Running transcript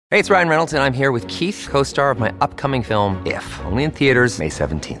Hey, it's Ryan Reynolds, and I'm here with Keith, co-star of my upcoming film, If, only in theaters May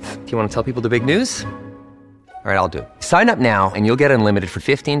 17th. Do you want to tell people the big news? All right, I'll do it. Sign up now and you'll get unlimited for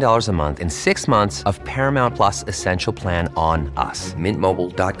 $15 a month and 6 months of Paramount Plus Essential Plan on us.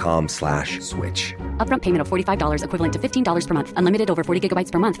 MintMobile.com/switch. Upfront payment of $45 equivalent to $15 per month. Unlimited over 40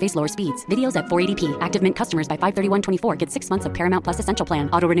 gigabytes per month. Face lower speeds. Videos at 480p. Active Mint customers by 531.24 get 6 months of Paramount Plus Essential Plan.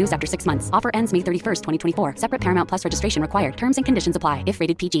 Auto renews after 6 months. Offer ends May 31st, 2024. Separate Paramount Plus registration required. Terms and conditions apply if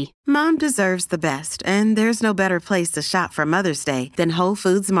rated PG. Mom deserves the best, and there's no better place to shop for Mother's Day than Whole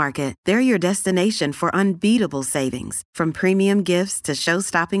Foods Market. They're your destination for unbeatable savings. From premium gifts to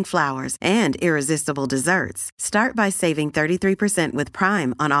show-stopping flowers and irresistible desserts. Start by saving 33% with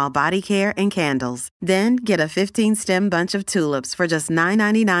Prime on all body care and candles. Then get a 15-stem bunch of tulips for just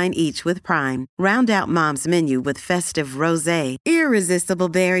 $9.99 each with Prime. Round out Mom's menu with festive rosé, irresistible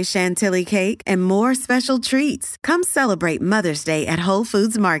berry chantilly cake, and more special treats. Come celebrate Mother's Day at Whole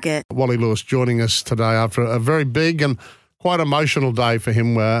Foods Market. Wally Lewis joining us today after a very big and quite emotional day for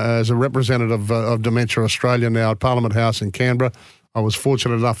him as a representative of Dementia Australia now at Parliament House in Canberra. I was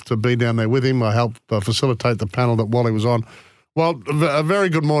fortunate enough to be down there with him. I helped facilitate the panel that Wally was on. Well, a very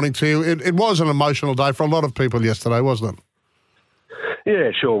good morning to you. It was an emotional day for a lot of people yesterday, wasn't it?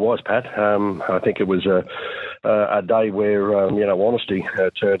 Yeah, sure was, Pat. I think it was a day where, honesty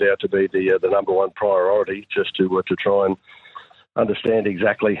turned out to be the number one priority, just to try and understand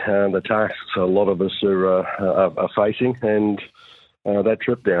exactly the tasks a lot of us are facing, and that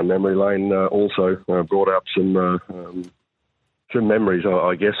trip down memory lane also brought up some memories,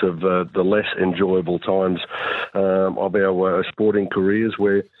 I guess, of the less enjoyable times of our sporting careers,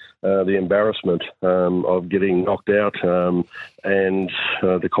 where the embarrassment of getting knocked out and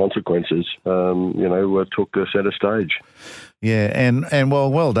the consequences, took centre stage. Yeah, and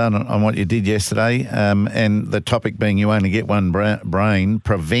well done on what you did yesterday. And the topic being you only get one brain,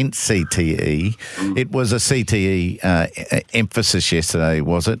 prevent CTE. It was a CTE emphasis yesterday,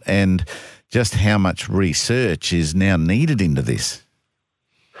 was it? And just how much research is now needed into this?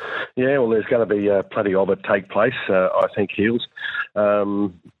 Yeah, well, there's going to be plenty of it take place, I think, Heels.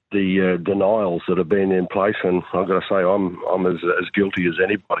 The denials that have been in place, and I've got to say I'm as guilty as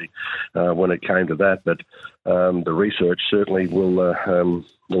anybody when it came to that. But the research certainly will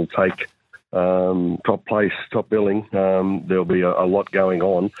take top place, top billing. There'll be a lot going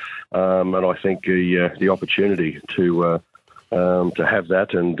on, and I think the opportunity to have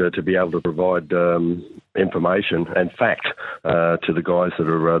that and to be able to provide information and fact to the guys that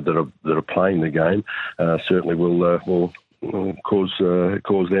are playing the game certainly will cause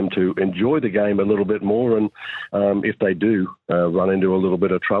them to enjoy the game a little bit more, and if they do run into a little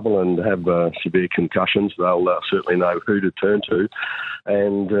bit of trouble and have severe concussions, they'll certainly know who to turn to,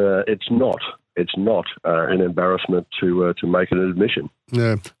 and it's not an embarrassment to make an admission.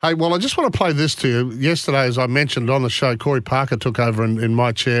 Yeah. Hey, well, I just want to play this to you. Yesterday, as I mentioned on the show, Corey Parker took over in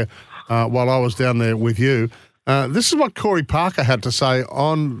my chair while I was down there with you. This is what Corey Parker had to say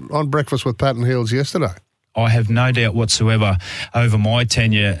on Breakfast with Pat and Heels yesterday. I have no doubt whatsoever over my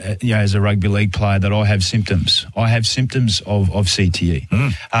tenure as a rugby league player that I have symptoms. I have symptoms of CTE,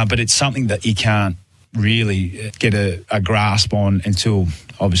 but it's something that you can't really get a grasp on until,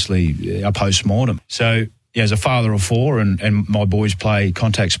 obviously, a post-mortem. So, as a father of four and my boys play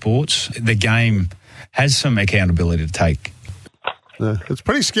contact sports, the game has some accountability to take. It's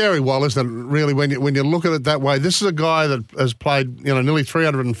pretty scary, Wall, isn't it, really, when you look at it that way? This is a guy that has played, nearly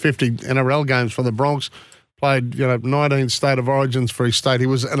 350 NRL games for the Bronx, played, 19 state of origins for his state. He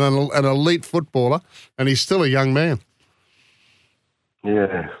was an elite footballer, and he's still a young man.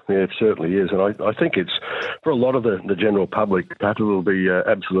 Yeah, it certainly is. And I think it's, for a lot of the general public, Pat, it will be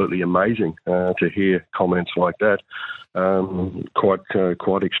absolutely amazing to hear comments like that.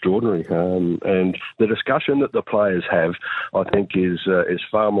 Quite extraordinary. And the discussion that the players have, I think, is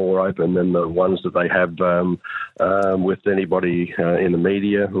far more open than the ones that they have with anybody in the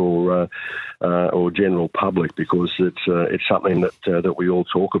media or general public, because it's something that we all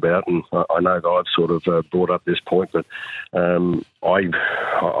talk about. And I know that I've sort of brought up this point, but I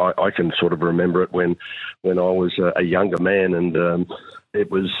can sort of remember it when I was a younger man, and it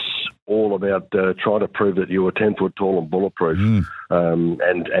was all about trying to prove that you were 10 foot tall and bulletproof,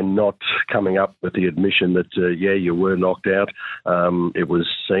 and not coming up with the admission that, you were knocked out. It was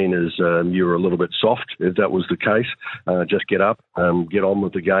seen as you were a little bit soft, if that was the case. Just get up, get on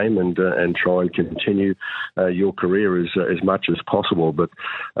with the game, and try and continue your career as much as possible. But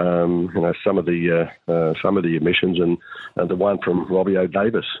some of the admissions, and the one from Robbie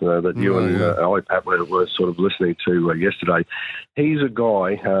O'Davis that you and I, Pat, were sort of listening to yesterday. He's a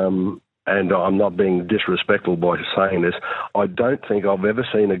guy and I'm not being disrespectful by saying this, I don't think I've ever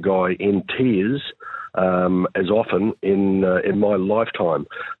seen a guy in tears as often in my lifetime.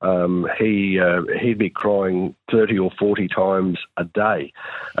 He'd be crying 30 or 40 times a day,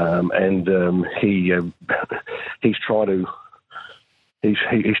 and he's trying to. He's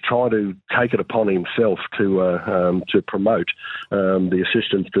trying to take it upon himself to promote the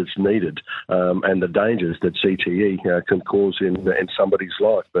assistance that's needed and the dangers that CTE can cause in somebody's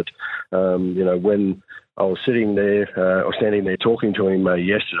life. But when I was sitting there or standing there talking to him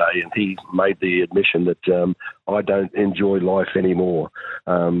yesterday, and he made the admission that I don't enjoy life anymore.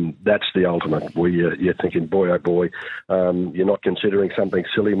 That's the ultimate. Where you're thinking, boy, oh boy, you're not considering something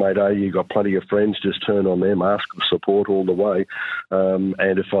silly, mate. You've got plenty of friends. Just turn on them, ask for support all the way. And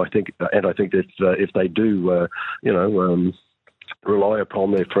I think that if they do, rely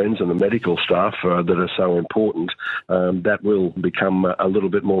upon their friends and the medical staff that are so important, that will become a little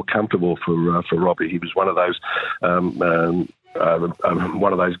bit more comfortable for Robbie. He was one of those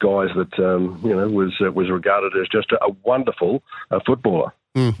guys that was regarded as just a wonderful footballer.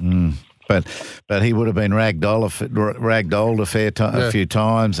 Mm. But he would have been ragdolled a few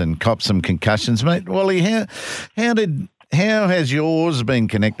times and copped some concussions, mate. Wally, how has yours been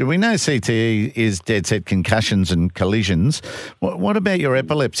connected? We know CTE is dead set concussions and collisions. What about your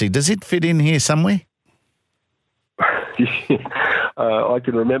epilepsy? Does it fit in here somewhere? I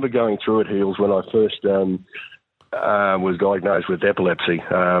can remember going through it, Heels, when I first was diagnosed with epilepsy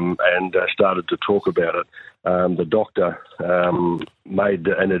and started to talk about it. The doctor made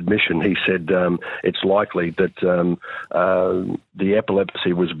an admission. He said it's likely that the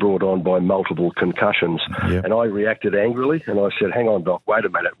epilepsy was brought on by multiple concussions. Yep. And I reacted angrily, and I said, hang on, Doc, wait a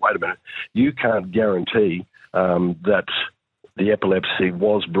minute. You can't guarantee that the epilepsy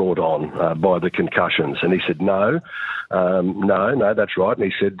was brought on by the concussions. And he said, no, that's right. And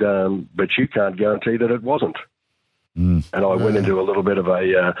he said, but you can't guarantee that it wasn't. And I went into a little bit of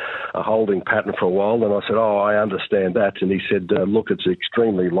a holding pattern for a while, and I said, I understand that. And he said, look, it's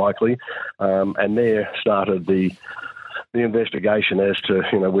extremely likely. And there started the investigation as to,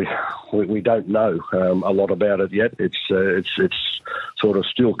 we don't know a lot about it yet. It's sort of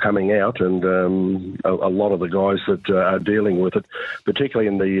still coming out, and a lot of the guys that are dealing with it, particularly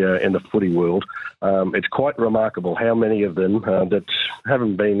in the footy world, it's quite remarkable how many of them that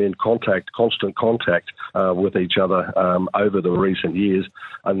haven't been in constant contact with each other over the recent years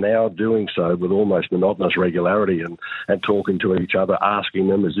are now doing so with almost monotonous regularity and talking to each other, asking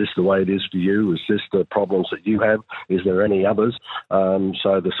them, is this the way it is for you? Is this the problems that you have? Is there any others?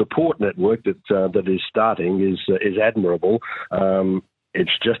 So the support network that is starting is admirable.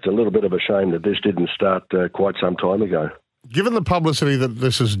 It's just a little bit of a shame that this didn't start quite some time ago. Given the publicity that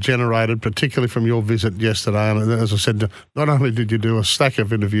this has generated, particularly from your visit yesterday, and as I said, not only did you do a stack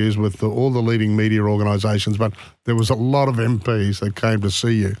of interviews with all the leading media organisations, but there was a lot of MPs that came to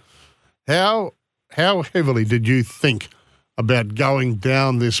see you. How heavily did you think about going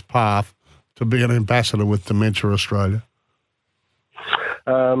down this path to be an ambassador with Dementia Australia?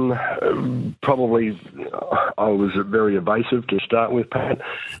 Probably I was very evasive to start with, Pat.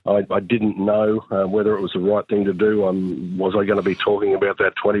 I didn't know whether it was the right thing to do. Was I going to be talking about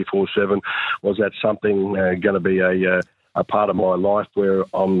that 24/7? Was that something going to be a part of my life where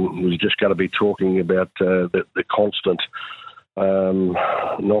I was just going to be talking about the constant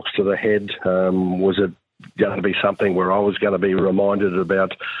knocks to the head? Was it going to be something where I was going to be reminded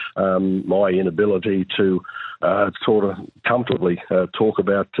about my inability to sort of comfortably talk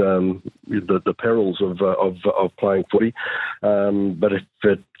about the perils of playing footy? But if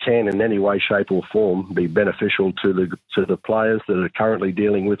it can in any way, shape or form be beneficial to the players that are currently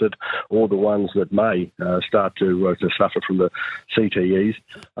dealing with it, or the ones that may start to suffer from the CTEs,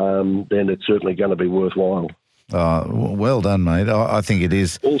 then it's certainly going to be worthwhile. Well done, mate. I think it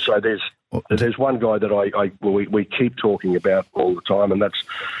is. Also, there's one guy that we keep talking about all the time, and that's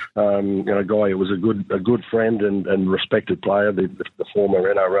a guy who was a good friend and respected player, the former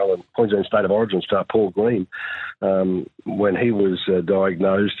NRL and Queensland State of Origin star Paul Green. When he was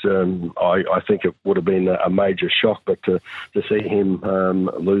diagnosed, I think it would have been a major shock, but to see him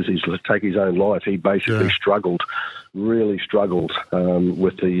take his own life, he basically really struggled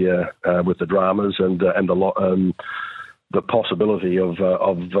with the dramas and the possibility of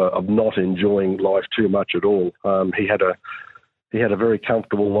not enjoying life too much at all. He had a very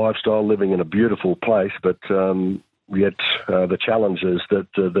comfortable lifestyle, living in a beautiful place, but yet the challenges that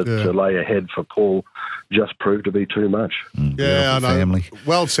lay ahead for Paul just proved to be too much. Yeah, I know. Family.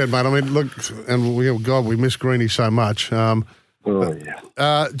 Well said, mate. I mean, look, and we miss Greeny so much.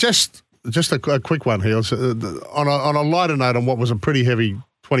 Just a quick one here. On a lighter note on what was a pretty heavy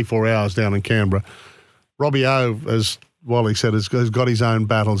 24 hours down in Canberra. Robbie O, as Wally said, has got his own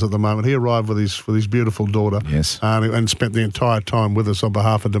battles at the moment. He arrived with his beautiful daughter, yes, and spent the entire time with us on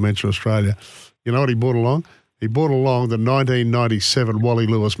behalf of Dementia Australia. You know what he brought along? He brought along the 1997 Wally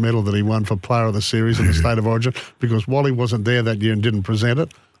Lewis medal that he won for Player of the Series in the State of Origin, because Wally wasn't there that year and didn't present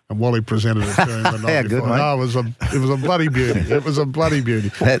it. And Wally presented it to him the night before. Good, mate. Oh, it was a bloody beauty. It was a bloody beauty.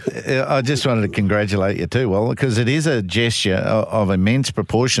 I just wanted to congratulate you too, Wally, because it is a gesture of immense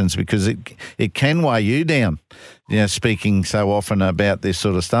proportions, because it can weigh you down, speaking so often about this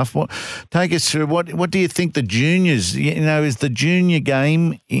sort of stuff. Take us through, what do you think the juniors, is the junior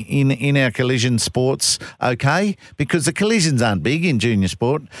game in our collision sports okay? Because the collisions aren't big in junior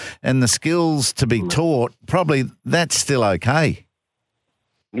sport, and the skills to be taught, probably that's still okay.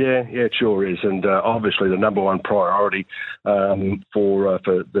 Yeah, it sure is, and obviously the number one priority for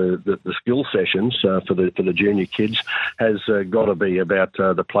the skill sessions for the junior kids has got to be about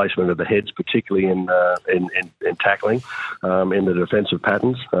the placement of the heads, particularly in tackling, in the defensive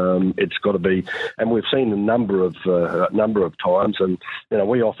patterns. It's got to be, and we've seen a number of times, and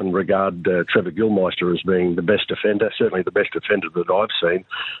we often regard Trevor Gilmeister as being the best defender, certainly the best defender that I've seen.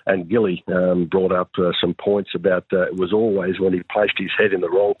 And Gilly brought up some points about it was always when he placed his head in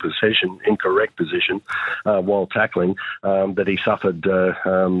the incorrect position while tackling, that he suffered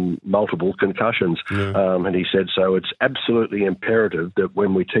multiple concussions. Yeah. And he said, so it's absolutely imperative that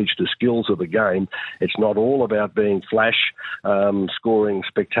when we teach the skills of the game, it's not all about being flash, scoring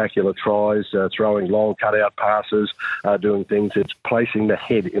spectacular tries, throwing long cutout passes, doing things. It's placing the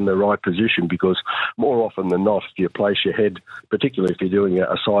head in the right position, because more often than not, if you place your head, particularly if you're doing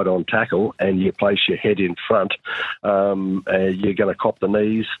a side-on tackle and you place your head in front, you're going to cop the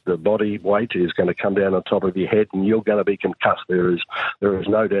knees. The body weight is going to come down on top of your head, and you're going to be concussed. There is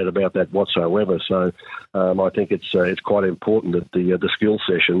no doubt about that whatsoever. So I think it's quite important that the skill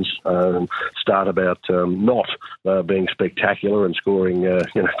sessions start about not being spectacular and scoring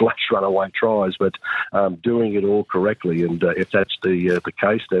flash runaway tries, but doing it all correctly. And if that's the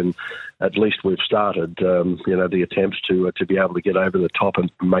case, then at least we've started the attempts to be able to get over the top and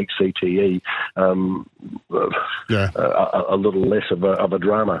make CTE a little less of a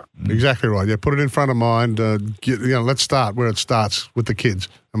drama. Exactly right. Yeah, put it in front of mind. Let's start where it starts, with the kids,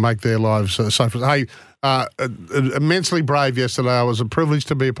 and make their lives safer. Hey, immensely brave yesterday. I was a privilege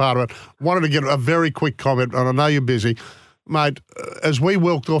to be a part of it. Wanted to get a very quick comment, and I know you're busy. Mate, as we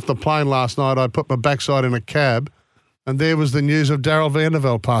walked off the plane last night, I put my backside in a cab, and there was the news of Darryl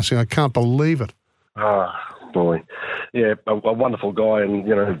Vandervelde passing. I can't believe it. Oh, boy. Yeah, a wonderful guy, and,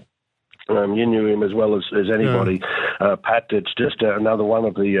 you knew him as well as anybody. Yeah. Pat, it's just another one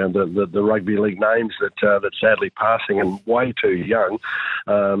of the rugby league names that's sadly passing, and way too young.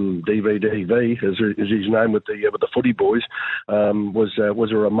 DVDV is his name with the footy boys. Was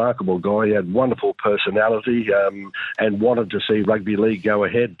a remarkable guy. He had wonderful personality, and wanted to see rugby league go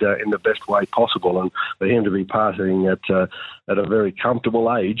ahead in the best way possible. And for him to be passing at a very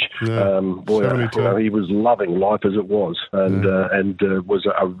comfortable age, he was loving life as it was, and was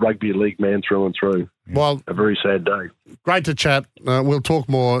a rugby league man through and through. Well, a very sad day. Great to chat. We'll talk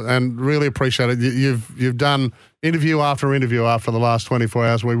more, and really appreciate it. You've done interview after the last 24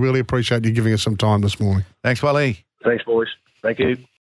 hours. We really appreciate you giving us some time this morning. Thanks, Wally. Thanks, boys. Thank you.